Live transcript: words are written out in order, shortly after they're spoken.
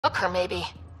took her, maybe.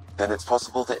 Then it's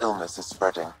possible the illness is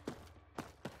spreading.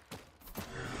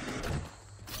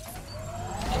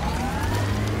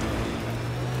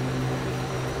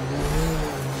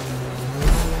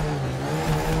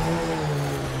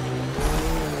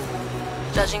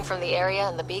 Judging from the area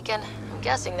and the beacon, I'm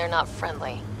guessing they're not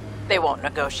friendly. They won't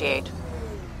negotiate.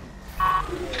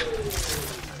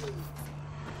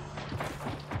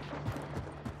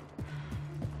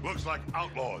 Looks like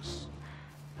outlaws.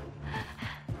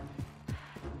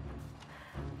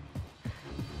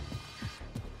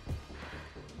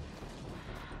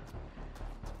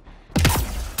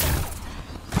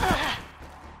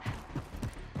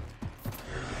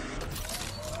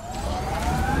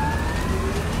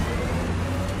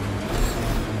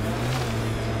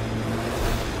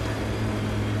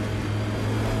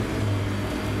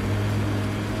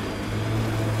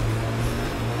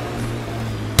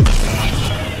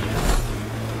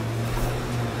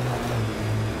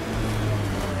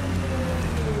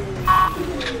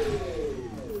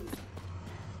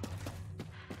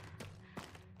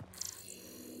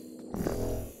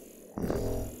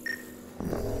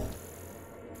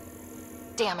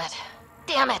 Damn it.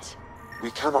 Damn it!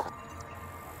 We cannot...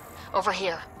 Over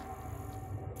here.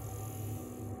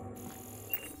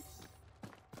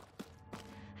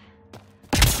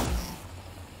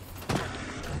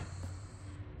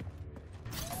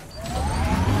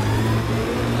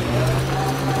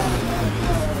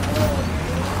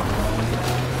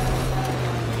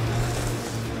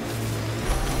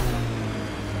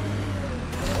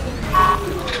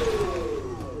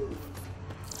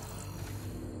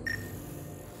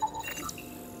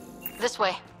 This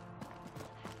way.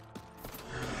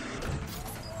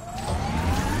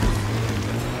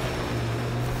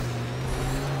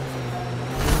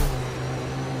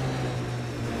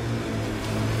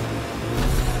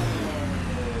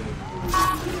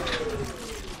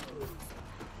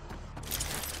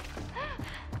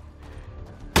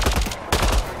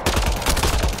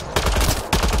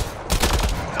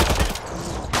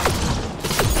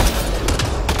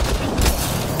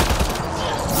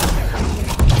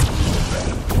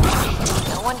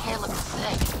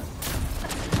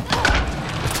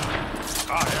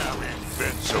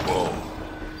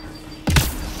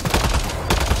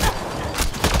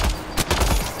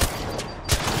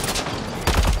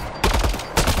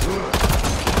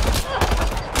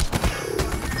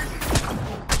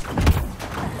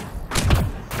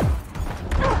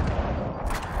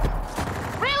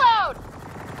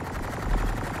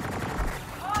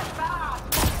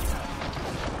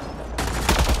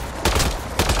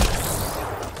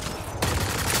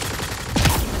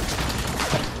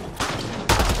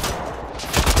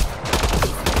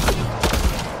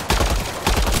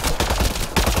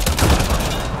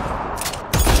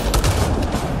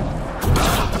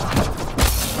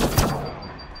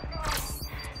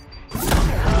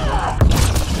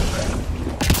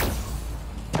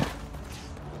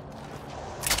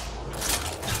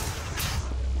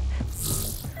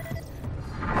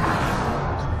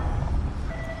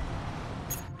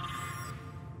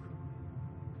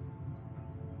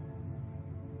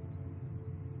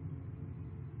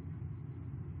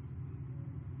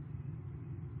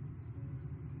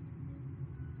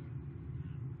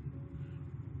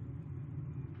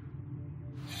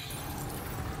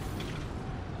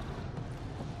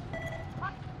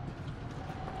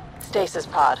 Stasis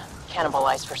pod.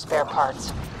 Cannibalized for spare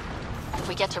parts. If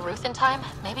we get to Ruth in time,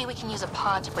 maybe we can use a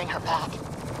pod to bring her back.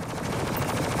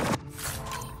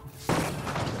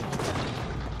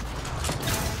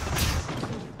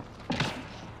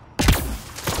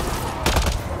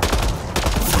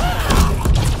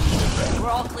 We're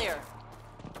all clear.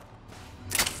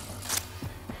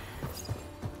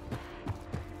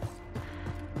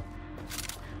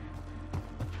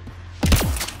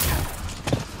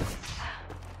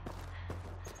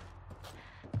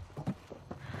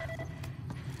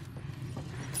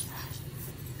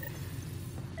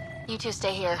 You two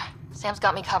stay here. Sam's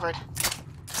got me covered.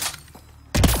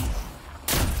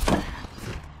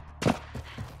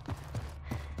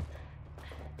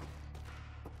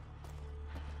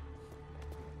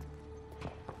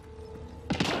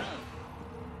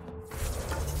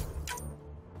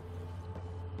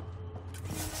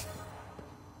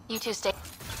 You two stay.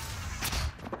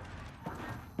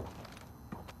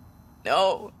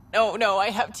 No, I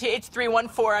have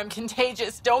TH314. I'm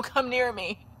contagious. Don't come near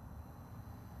me.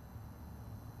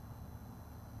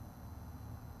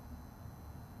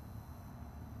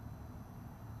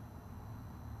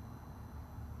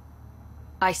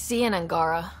 I see an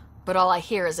Angara, but all I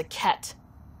hear is a Ket.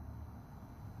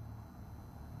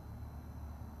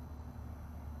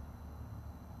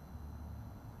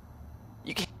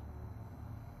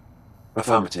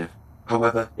 Affirmative.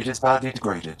 However, it is badly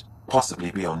degraded,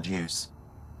 possibly beyond use.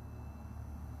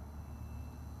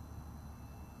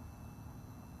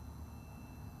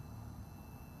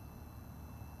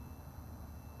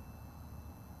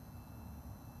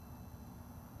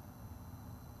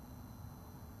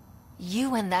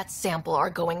 You and that sample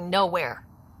are going nowhere.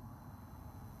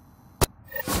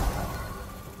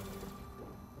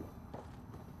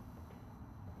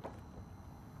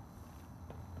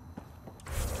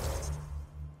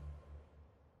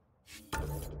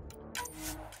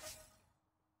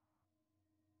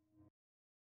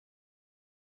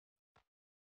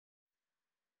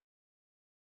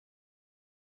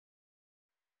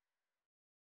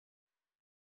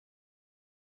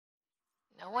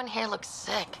 No one here looks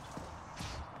sick.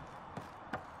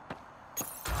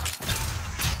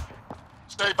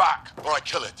 Stay back, or I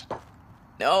kill it.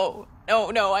 No,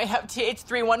 I have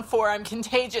TH314. I'm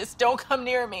contagious. Don't come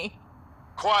near me.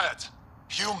 Quiet.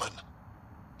 Human.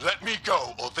 Let me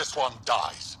go, or this one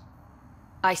dies.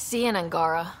 I see an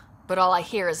Angara, but all I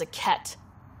hear is a Ket.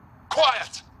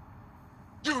 Quiet!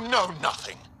 You know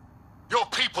nothing. Your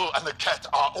people and the Ket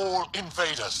are all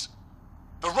invaders.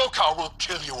 The Rokar will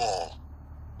kill you all.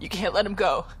 You can't let him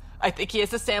go. I think he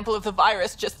has a sample of the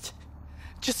virus. Just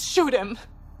shoot him.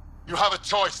 You have a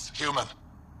choice, human.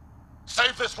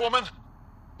 Save this woman,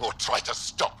 or try to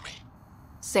stop me.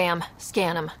 Sam,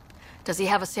 scan him. Does he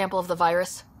have a sample of the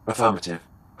virus? Affirmative.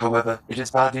 However, it is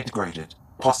badly degraded,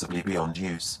 possibly beyond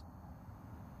use.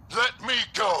 Let me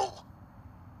go.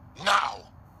 Now.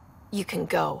 You can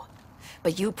go.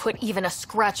 But you put even a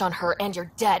scratch on her and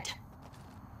you're dead.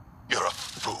 You're a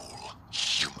fool,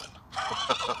 human.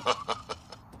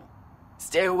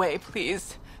 Stay away,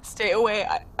 please. Stay away.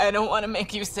 I don't want to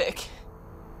make you sick.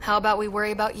 How about we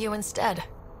worry about you instead?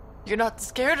 You're not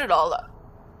scared at all.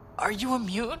 Are you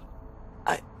immune?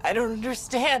 I don't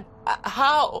understand.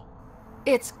 How?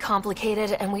 It's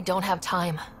complicated and we don't have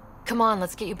time. Come on,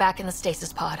 let's get you back in the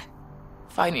stasis pod.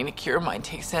 Finding a cure might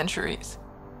take centuries.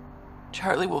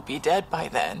 Charlie will be dead by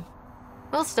then.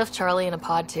 We'll stuff Charlie in a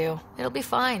pod too. It'll be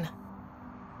fine.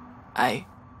 I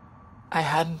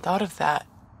hadn't thought of that.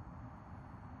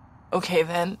 Okay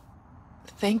then.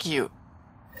 Thank you.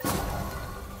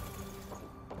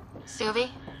 Suvi,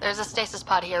 there's a stasis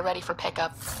pod here ready for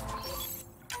pickup.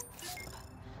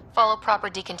 Follow proper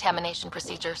decontamination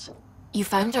procedures. You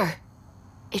found her.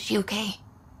 Is she okay?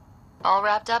 All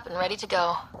wrapped up and ready to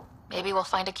go. Maybe we'll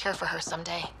find a cure for her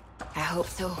someday. I hope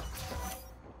so.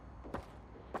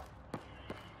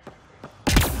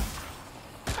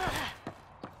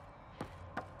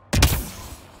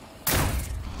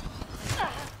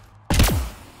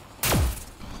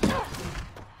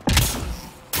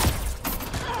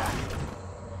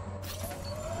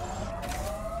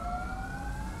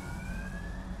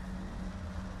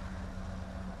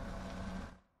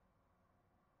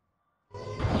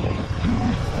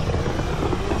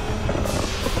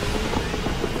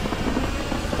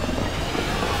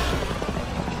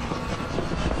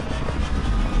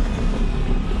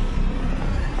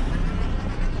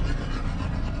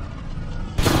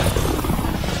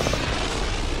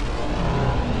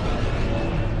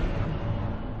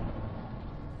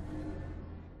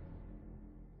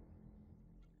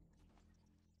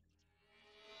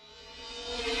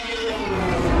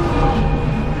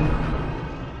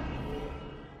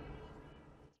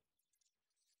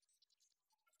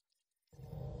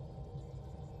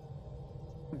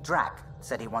 Drac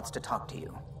said he wants to talk to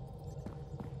you.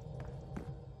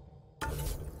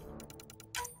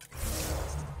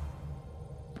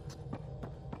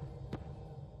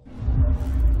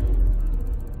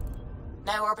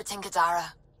 Now orbiting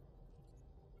Kadara.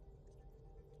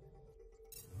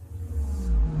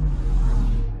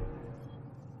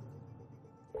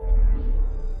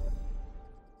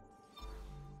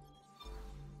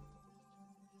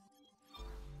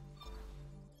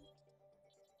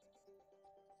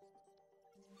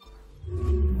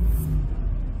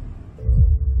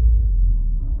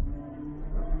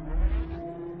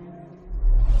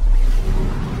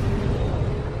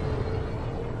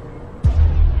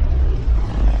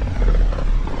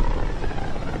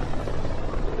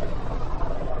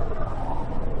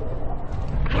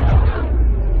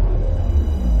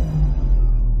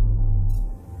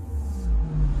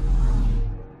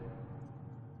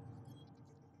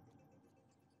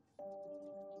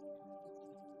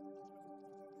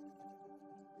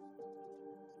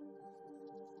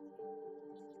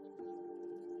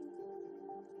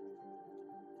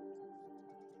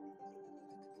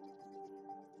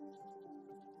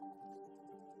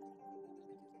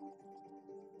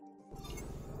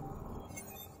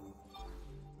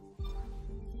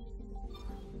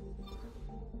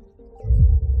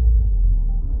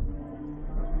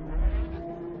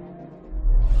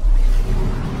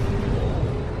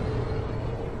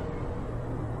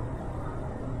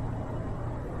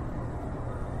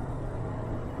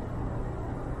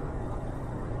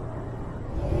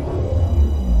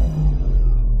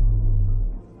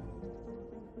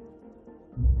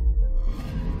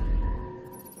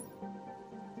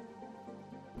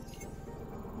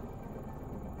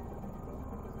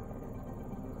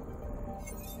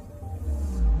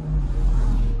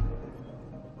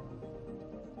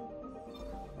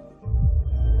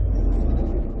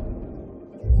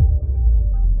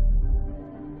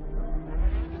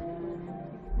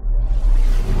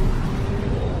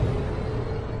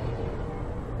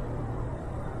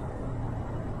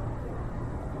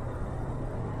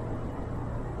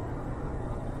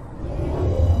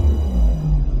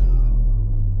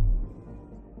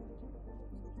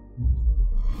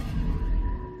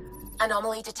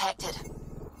 Anomaly detected.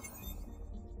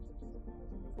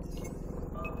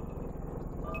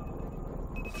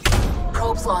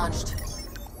 Probes launched.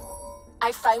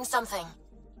 I found something.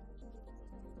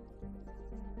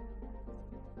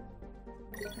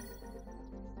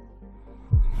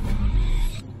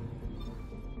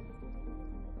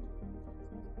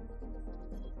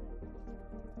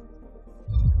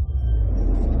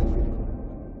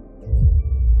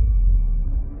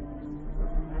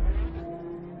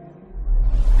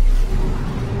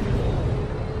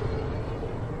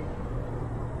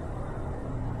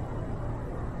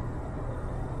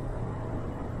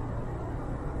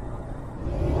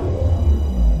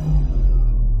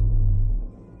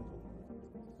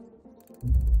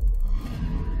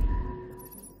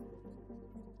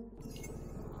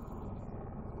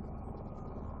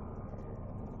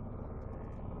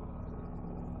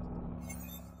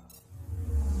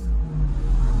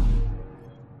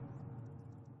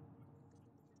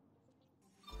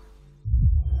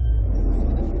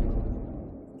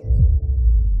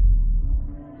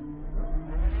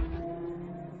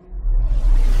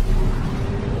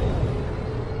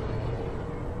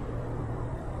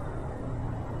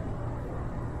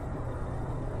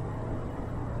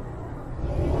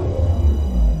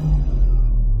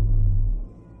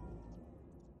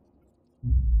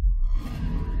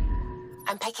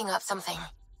 I'm picking up something.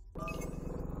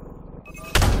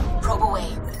 Probe away.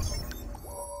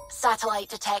 Satellite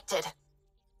detected.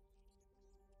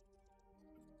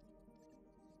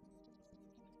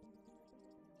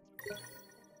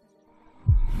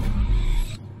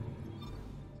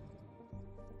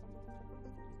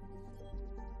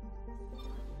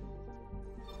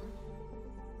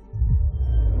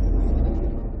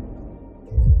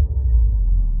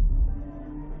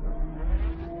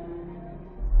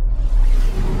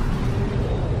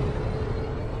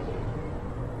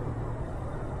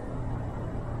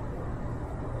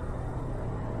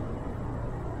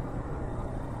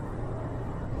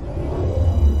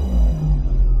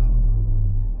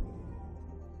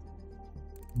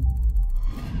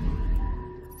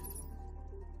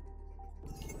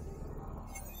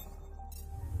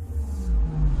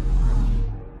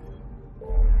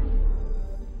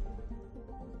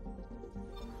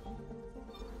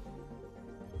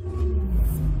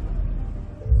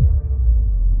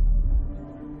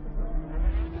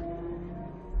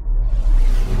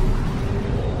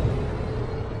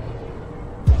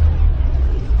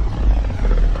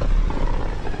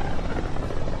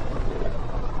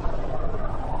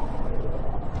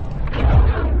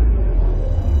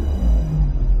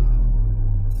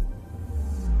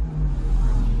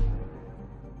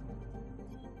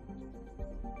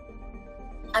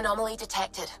 Anomaly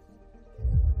detected.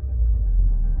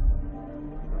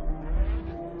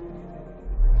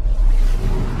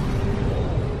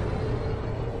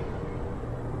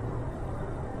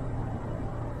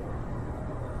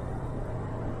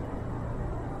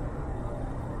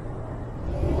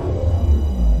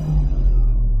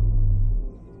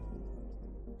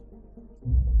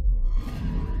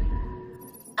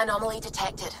 Anomaly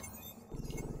detected.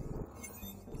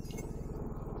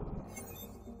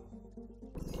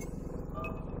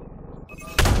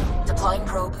 Deploying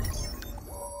probe.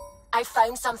 I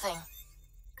found something.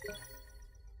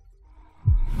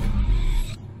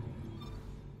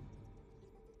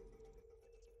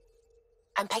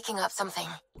 I'm picking up something.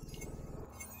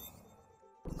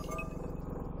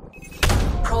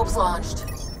 Probes launched.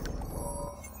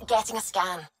 Getting a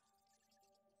scan.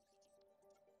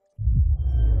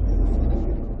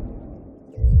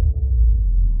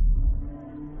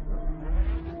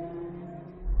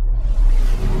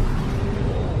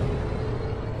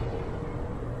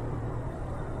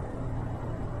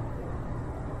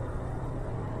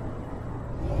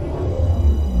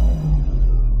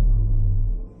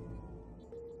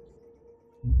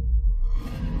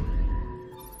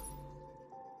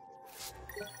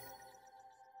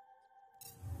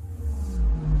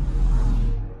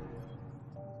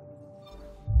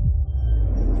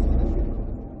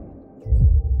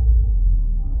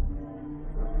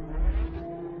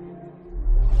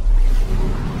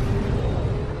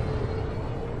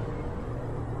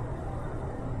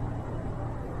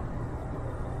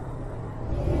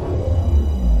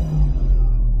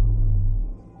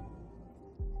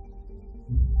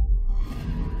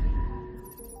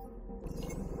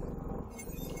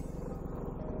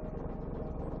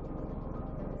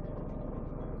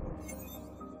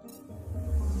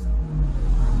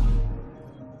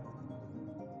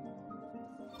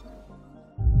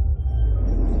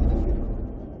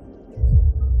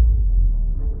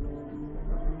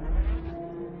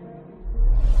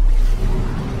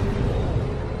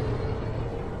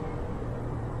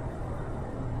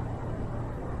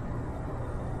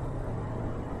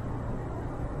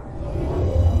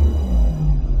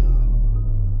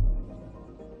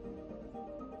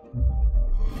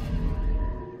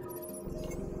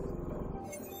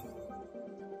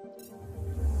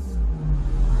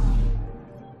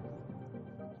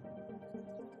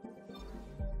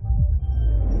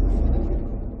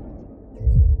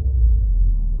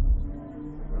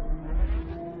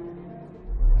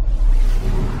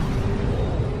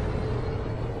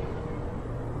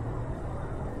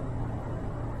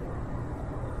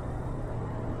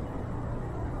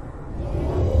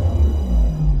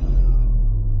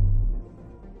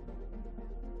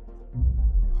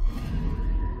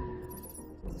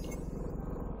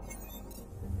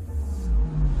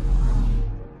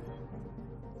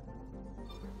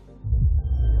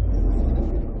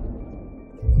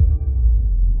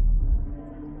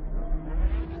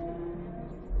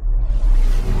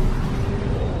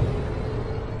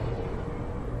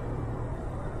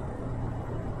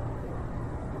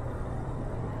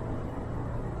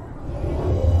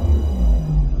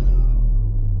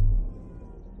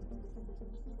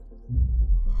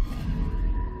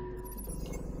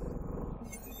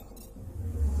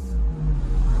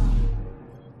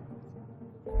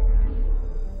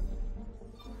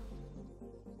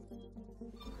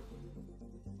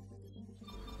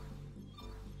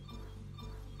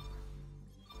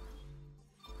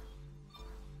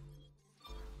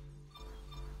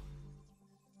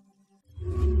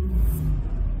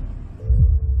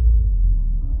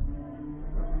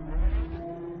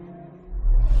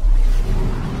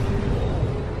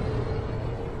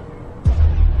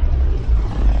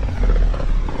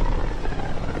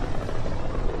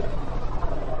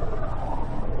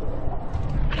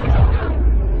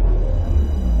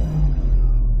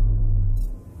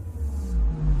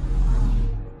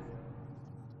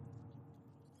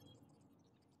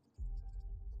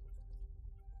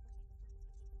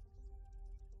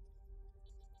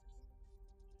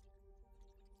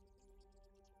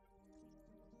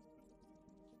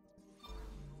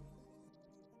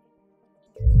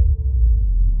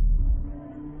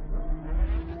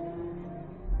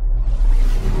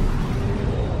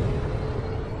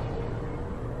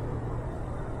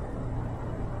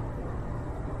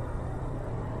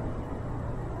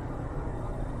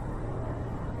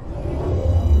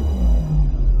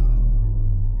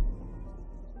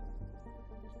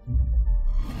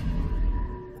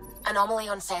 Anomaly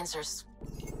on sensors.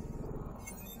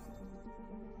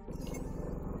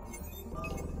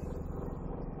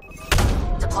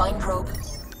 Deploying probe.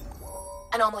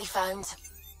 Anomaly found.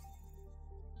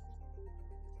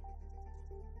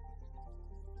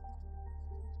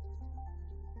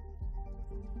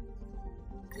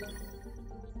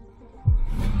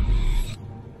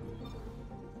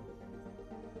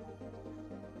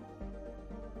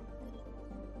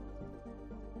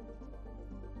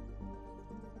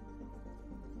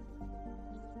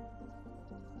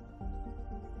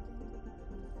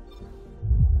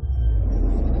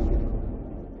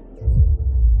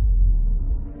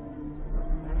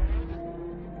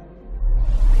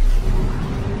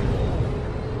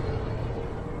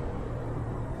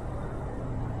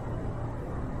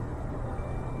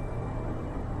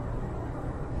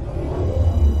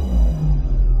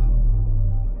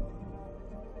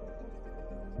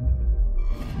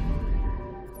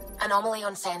 Anomaly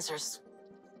on sensors.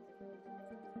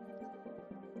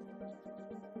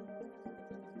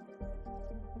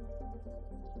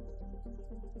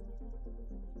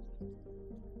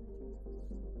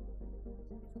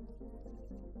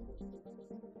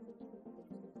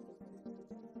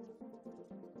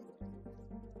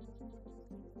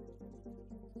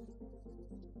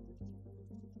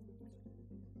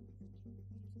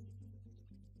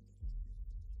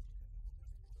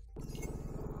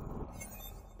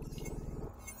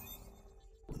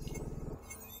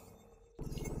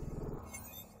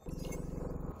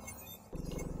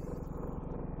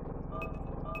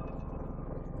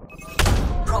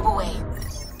 Probe away.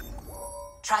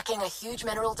 Tracking a huge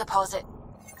mineral deposit.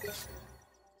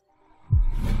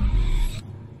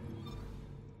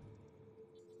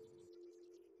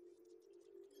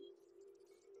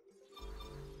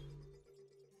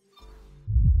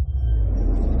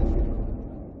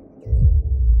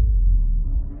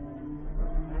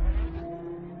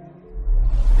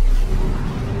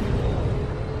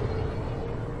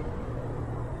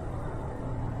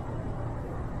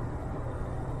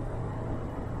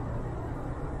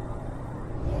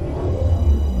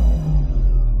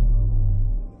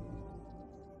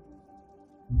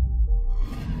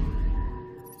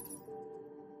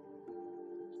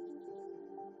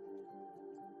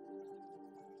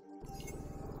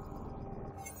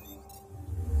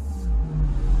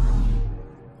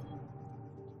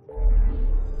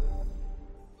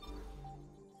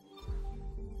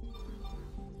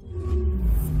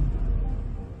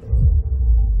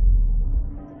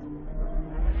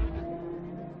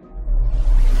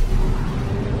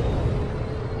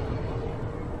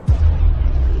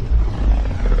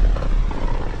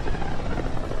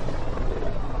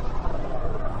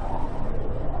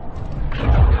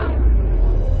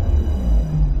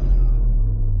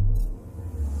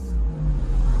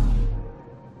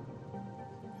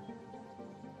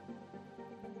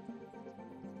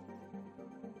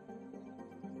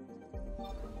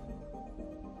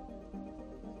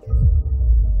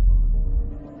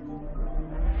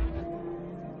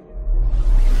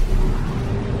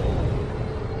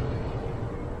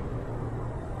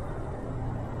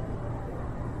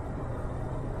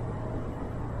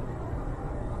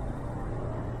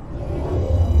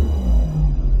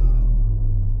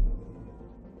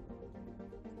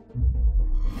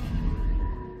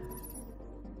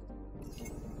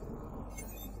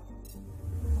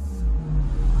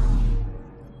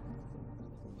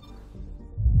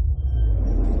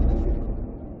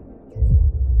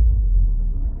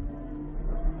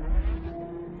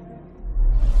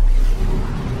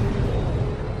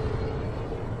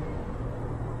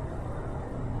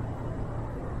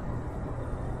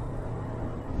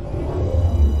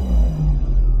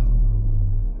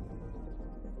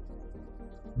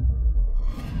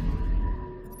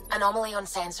 Anomaly on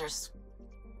sensors.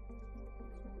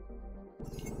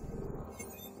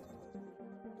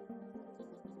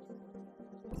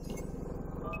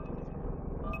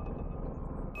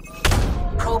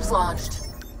 Probes launched.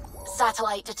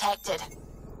 Satellite detected.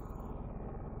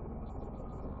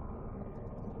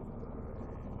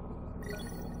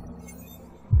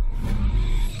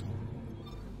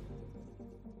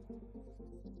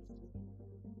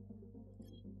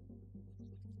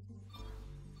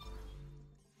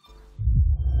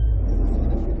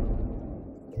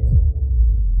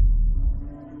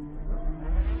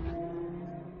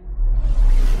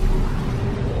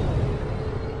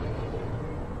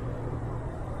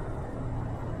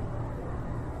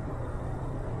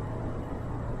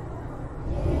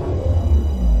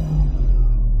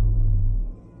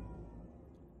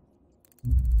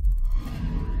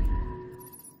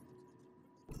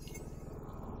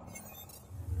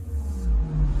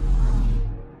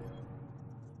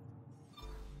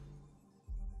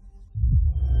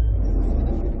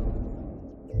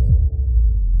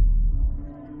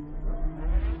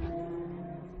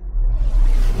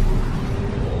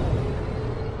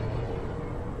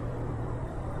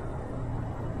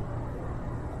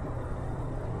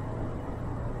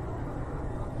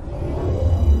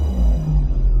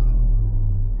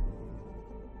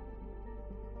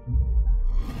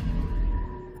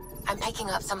 picking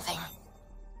up something.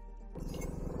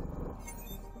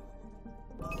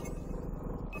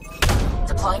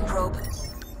 Deploying probe.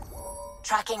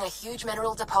 Tracking a huge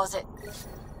mineral deposit.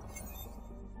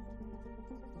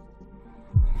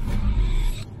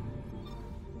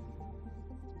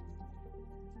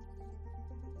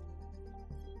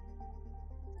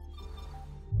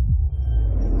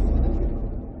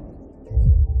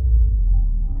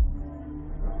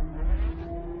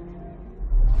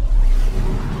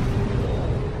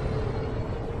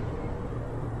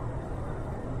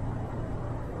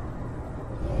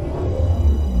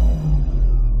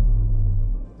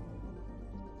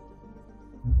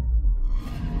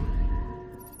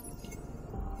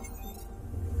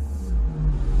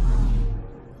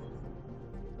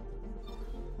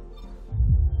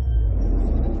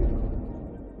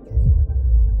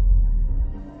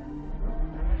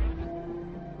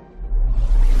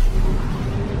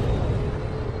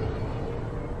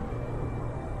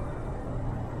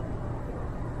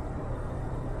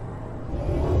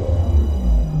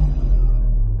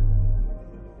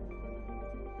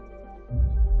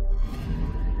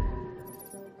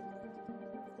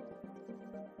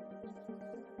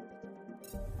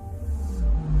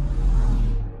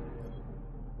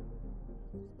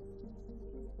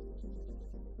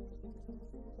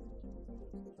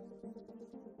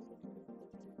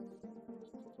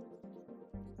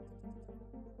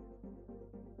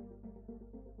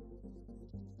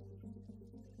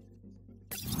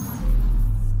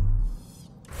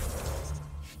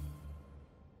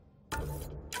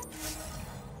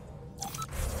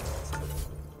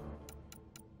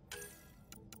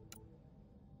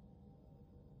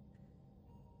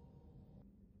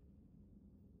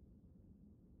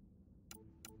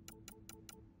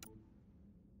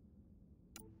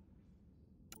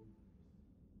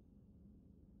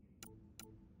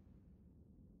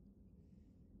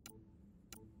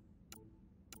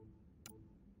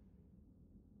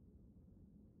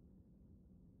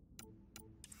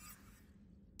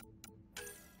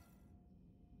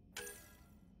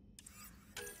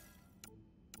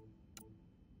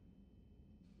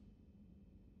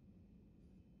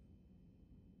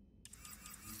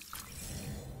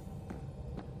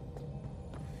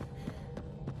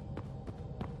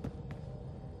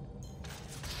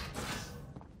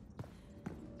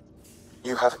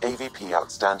 You have AVP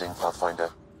outstanding, Pathfinder.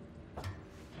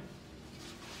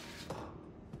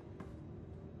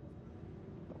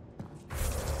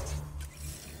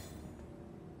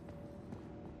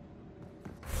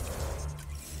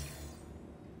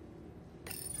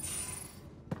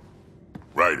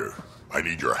 Ryder, I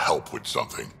need your help with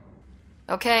something.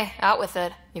 Okay, out with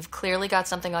it. You've clearly got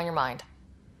something on your mind.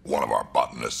 One of our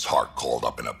botanists' heart called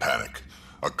up in a panic.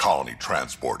 A colony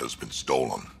transport has been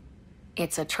stolen.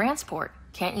 It's a transport.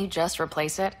 Can't you just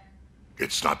replace it?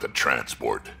 It's not the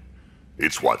transport.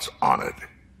 It's what's on it.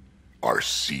 Our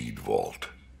seed vault.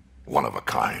 One of a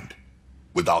kind.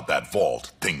 Without that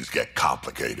vault, things get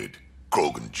complicated.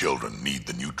 Krogan children need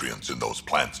the nutrients in those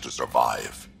plants to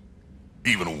survive.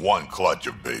 Even one clutch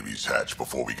of babies hatch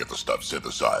before we get the stuff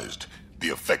synthesized. The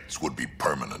effects would be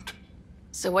permanent.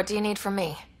 So what do you need from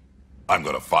me? I'm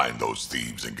gonna find those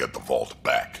thieves and get the vault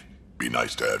back. Be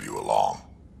nice to have you along.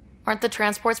 Aren't the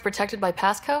transports protected by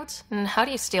passcodes? And how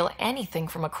do you steal anything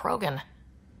from a Krogan?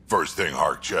 First thing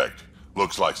Hark checked.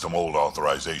 Looks like some old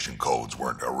authorization codes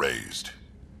weren't erased.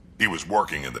 He was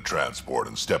working in the transport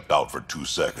and stepped out for 2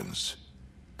 seconds.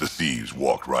 The thieves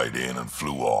walked right in and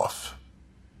flew off.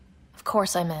 Of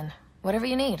course I'm in. Whatever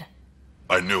you need.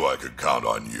 I knew I could count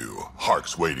on you.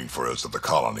 Hark's waiting for us at the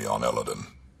colony on Eladon.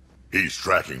 He's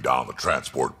tracking down the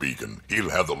transport beacon. He'll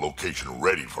have the location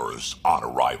ready for us on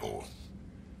arrival.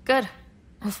 Good.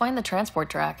 We'll find the transport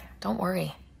track. Don't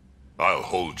worry. I'll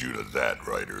hold you to that,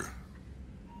 Ryder.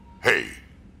 Hey.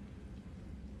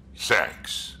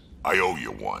 Thanks. I owe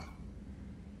you one.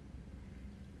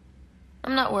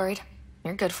 I'm not worried.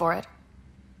 You're good for it.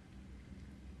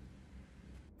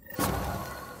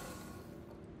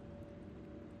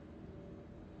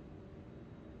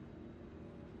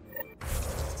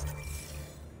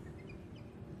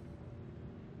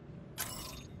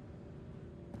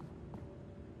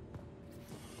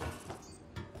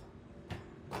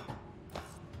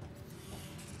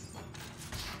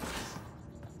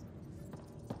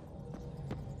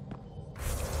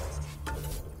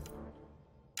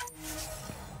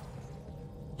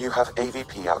 You have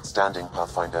AVP outstanding,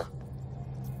 Pathfinder.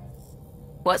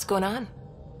 What's going on?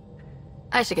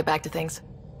 I should get back to things.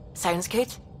 Sounds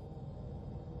good?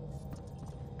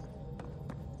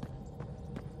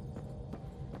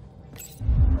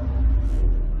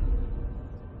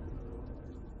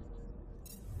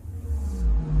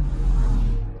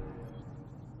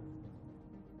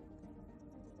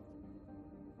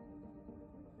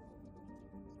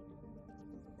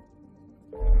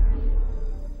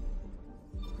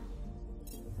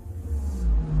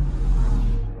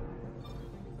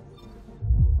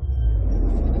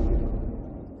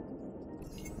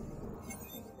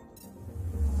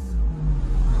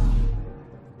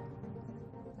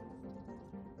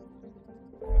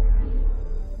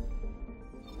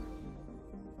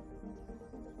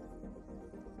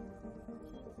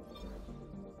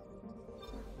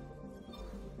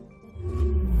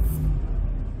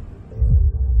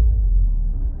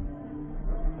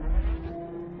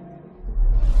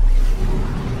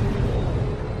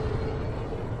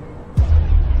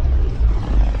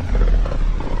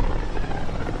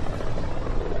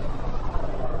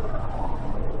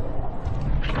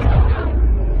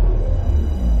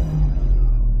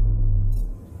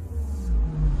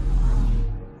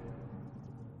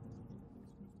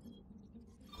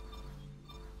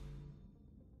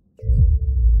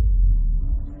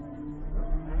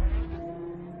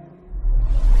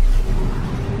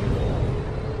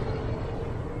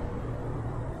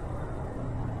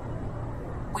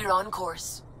 You're on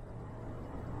course.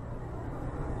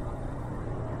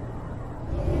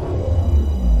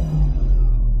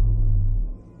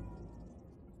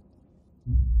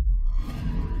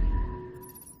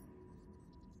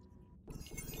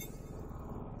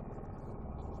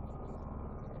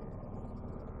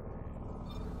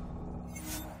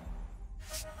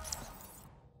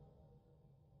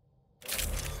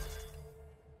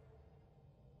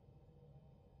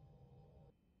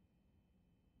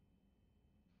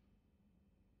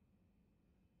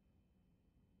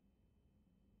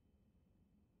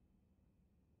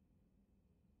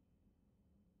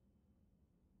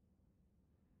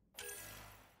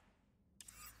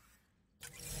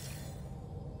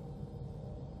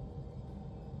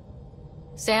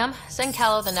 Sam, send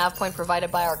Callow the nav point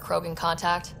provided by our Krogan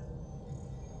contact.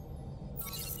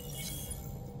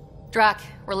 Drac,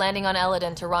 we're landing on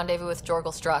Eladin to rendezvous with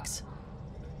Jorgal Strux.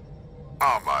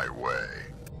 On my way.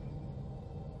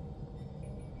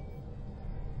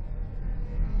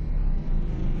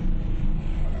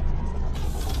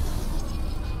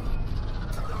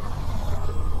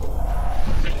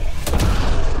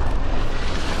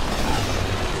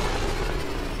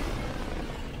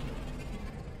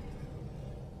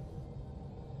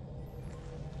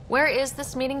 Where is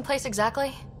this meeting place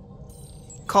exactly?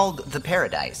 Called the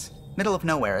Paradise. Middle of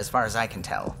nowhere as far as I can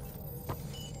tell.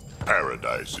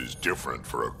 Paradise is different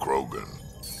for a Krogan.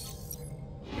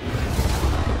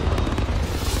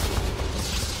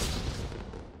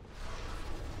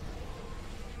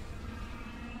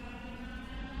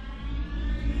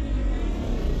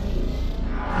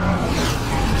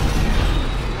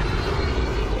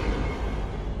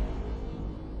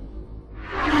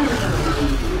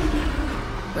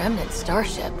 Remnant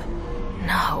starship?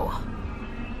 No.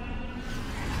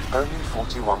 Only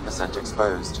 41%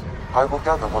 exposed. I will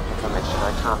gather what information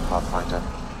I can, Pathfinder.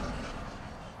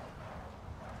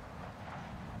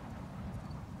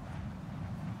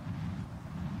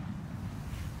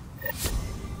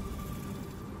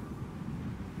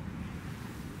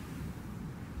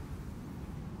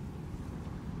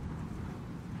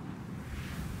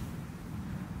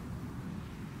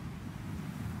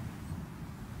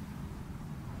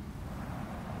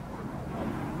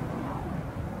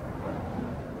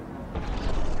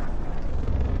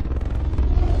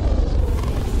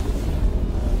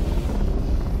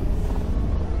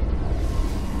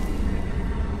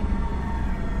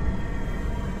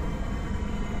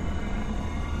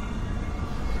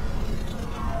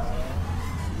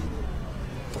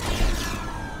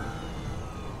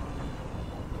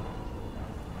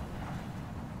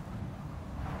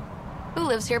 Who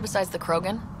lives here besides the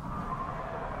Krogan?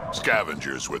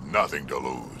 Scavengers with nothing to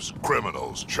lose.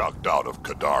 Criminals chucked out of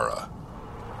Kadara.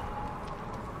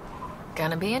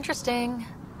 Gonna be interesting.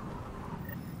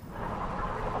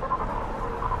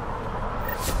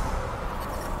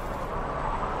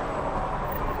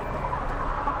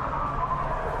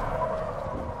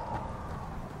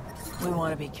 We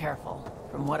want to be careful.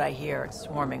 From what I hear, it's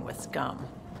swarming with scum.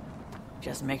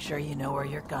 Just make sure you know where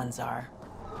your guns are.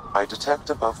 I detect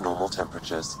above normal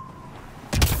temperatures.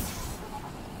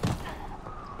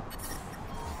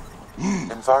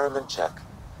 Environment check.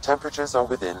 Temperatures are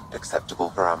within acceptable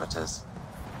parameters.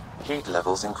 Heat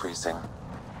levels increasing.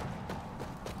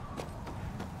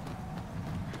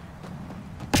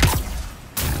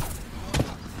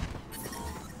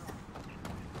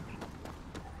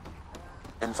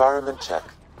 Environment check.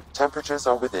 Temperatures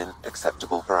are within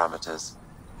acceptable parameters.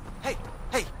 Hey,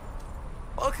 hey!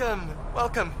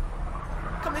 Welcome.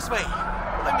 Come this way.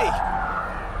 Follow me.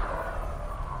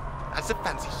 That's a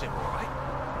fancy ship, all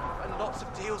right? And lots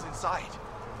of deals inside.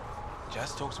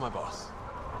 Just talk to my boss.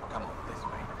 Come on, this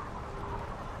way.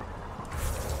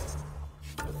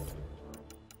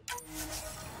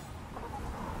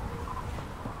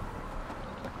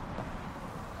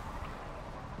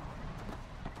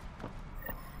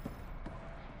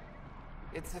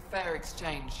 It's a fair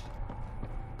exchange.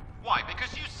 Why?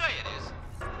 Because you say it is?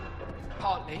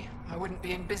 Partly. I wouldn't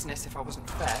be in business if I wasn't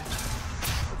fair.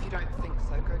 If you don't think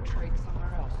so, go trade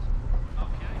somewhere else.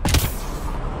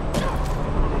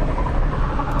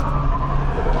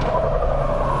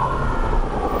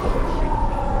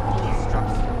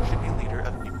 Strux should be leader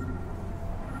of new.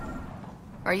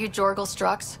 Are you Jorgal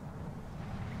Strux?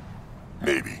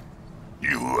 Maybe.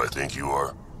 You who I think you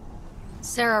are?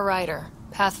 Sarah Ryder,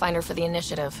 Pathfinder for the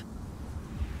Initiative.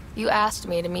 You asked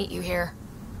me to meet you here.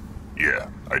 Yeah,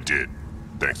 I did.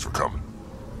 Thanks for coming.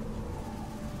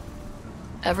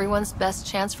 Everyone's best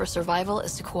chance for survival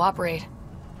is to cooperate.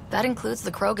 That includes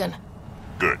the Krogan.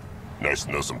 Good. Nice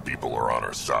to know some people are on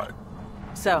our side.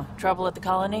 So, trouble at the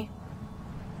colony?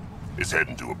 It's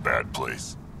heading to a bad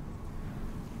place.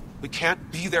 We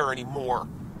can't be there anymore.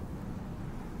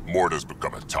 Morta's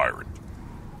become a tyrant.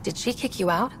 Did she kick you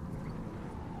out?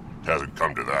 Hasn't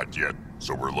come to that yet,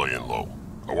 so we're laying low.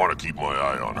 I want to keep my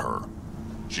eye on her.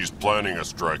 She's planning a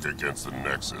strike against the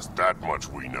Nexus, that much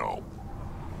we know.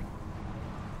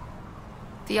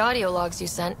 The audio logs you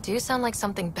sent do sound like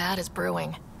something bad is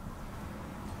brewing.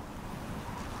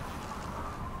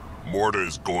 Morta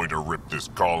is going to rip this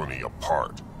colony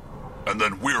apart. And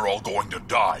then we're all going to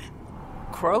die.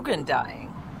 Krogan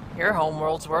dying? Your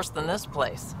homeworld's worse than this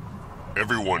place.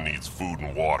 Everyone needs food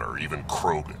and water, even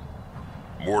Krogan.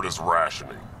 Morta's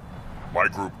rationing. My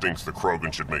group thinks the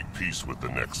Krogan should make peace with the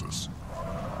Nexus.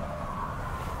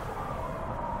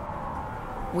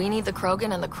 We need the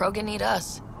Krogan and the Krogan need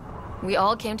us. We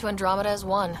all came to Andromeda as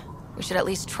one. We should at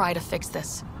least try to fix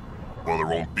this. Well, there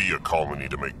won't be a colony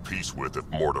to make peace with if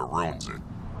Morta ruins it.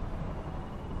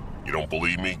 You don't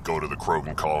believe me? Go to the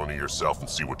Krogan colony yourself and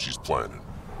see what she's planning.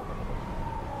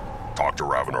 Talk to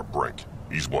Ravenar Brink.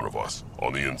 He's one of us,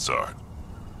 on the inside.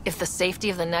 If the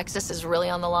safety of the Nexus is really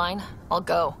on the line, I'll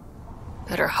go.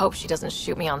 Better hope she doesn't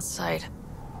shoot me on sight.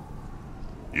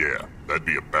 Yeah, that'd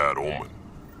be a bad omen.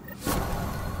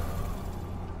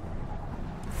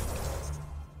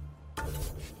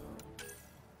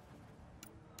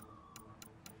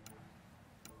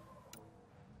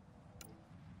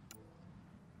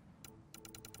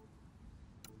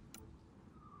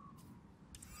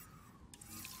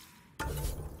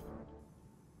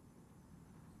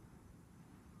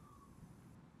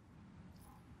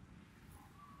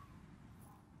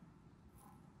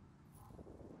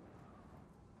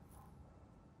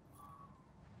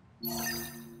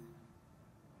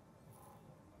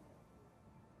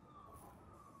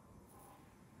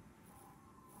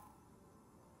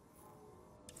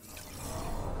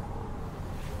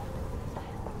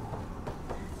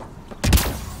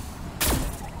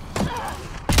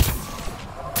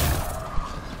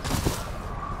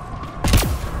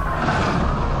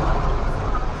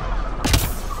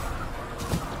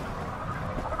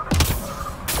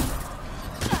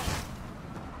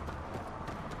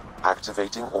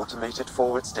 Activating automated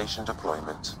forward station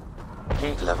deployment.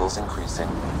 Heat levels increasing.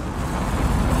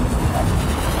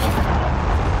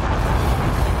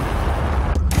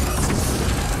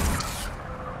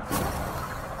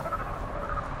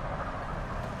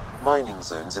 Mining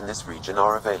zones in this region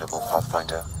are available,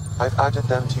 Pathfinder. I've added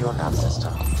them to your nav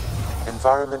system.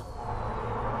 Environment...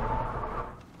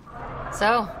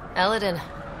 So, Eladin.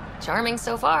 Charming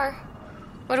so far.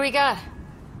 What do we got?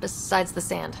 Besides the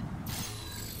sand.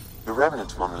 The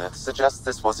remnant monolith suggests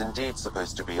this was indeed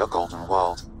supposed to be a golden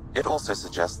world. It also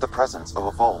suggests the presence of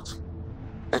a vault.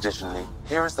 Additionally,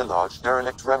 here is the large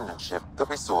derelict remnant ship that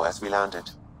we saw as we landed.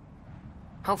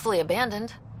 Hopefully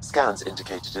abandoned. Scans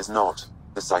indicate it is not.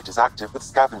 The site is active with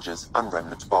scavengers and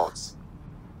remnant bots.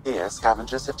 Here,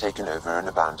 scavengers have taken over an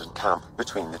abandoned camp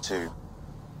between the two.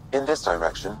 In this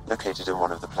direction, located in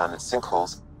one of the planet's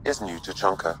sinkholes, is New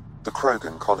Tuchanka, the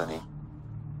Krogan colony.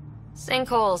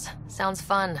 Sinkholes. Sounds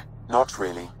fun. Not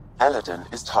really. Eladin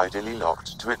is tidally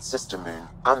locked to its sister moon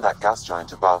and that gas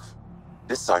giant above.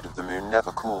 This side of the moon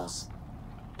never cools.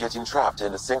 Getting trapped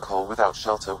in a sinkhole without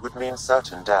shelter would mean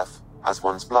certain death, as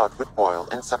one's blood would boil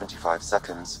in 75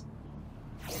 seconds.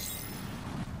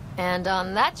 And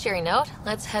on that cheery note,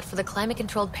 let's head for the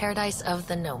climate-controlled paradise of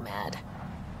the Nomad.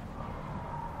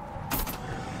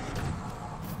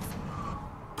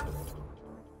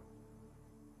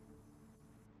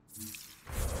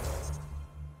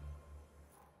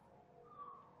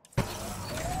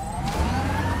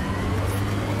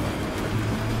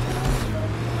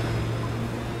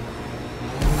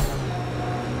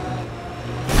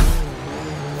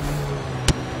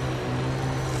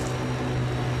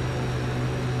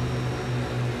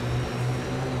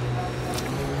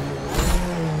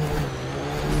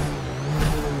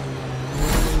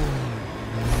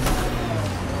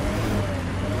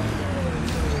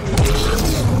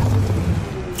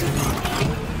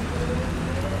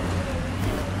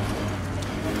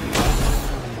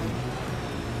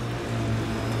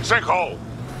 Sinkhole!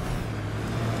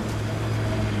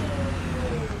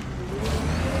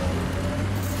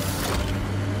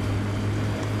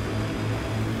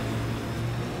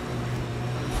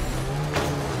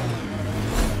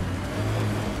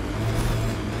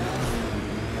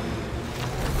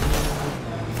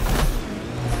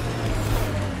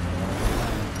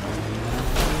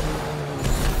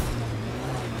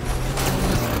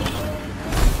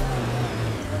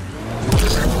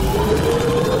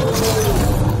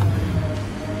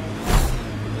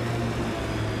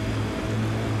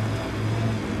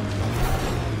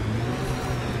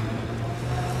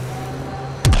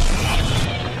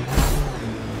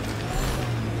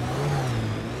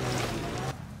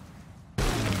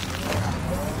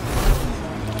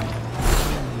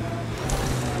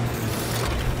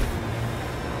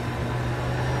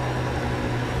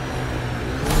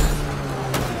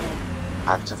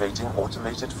 Activating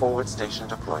automated forward station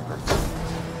deployment.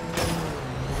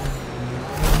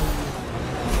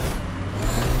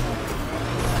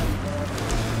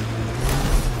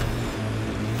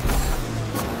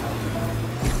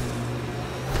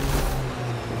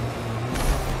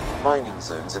 Mining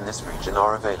zones in this region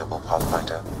are available,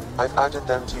 Pathfinder. I've added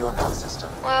them to your nav system.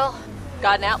 Well,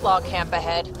 got an outlaw camp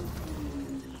ahead.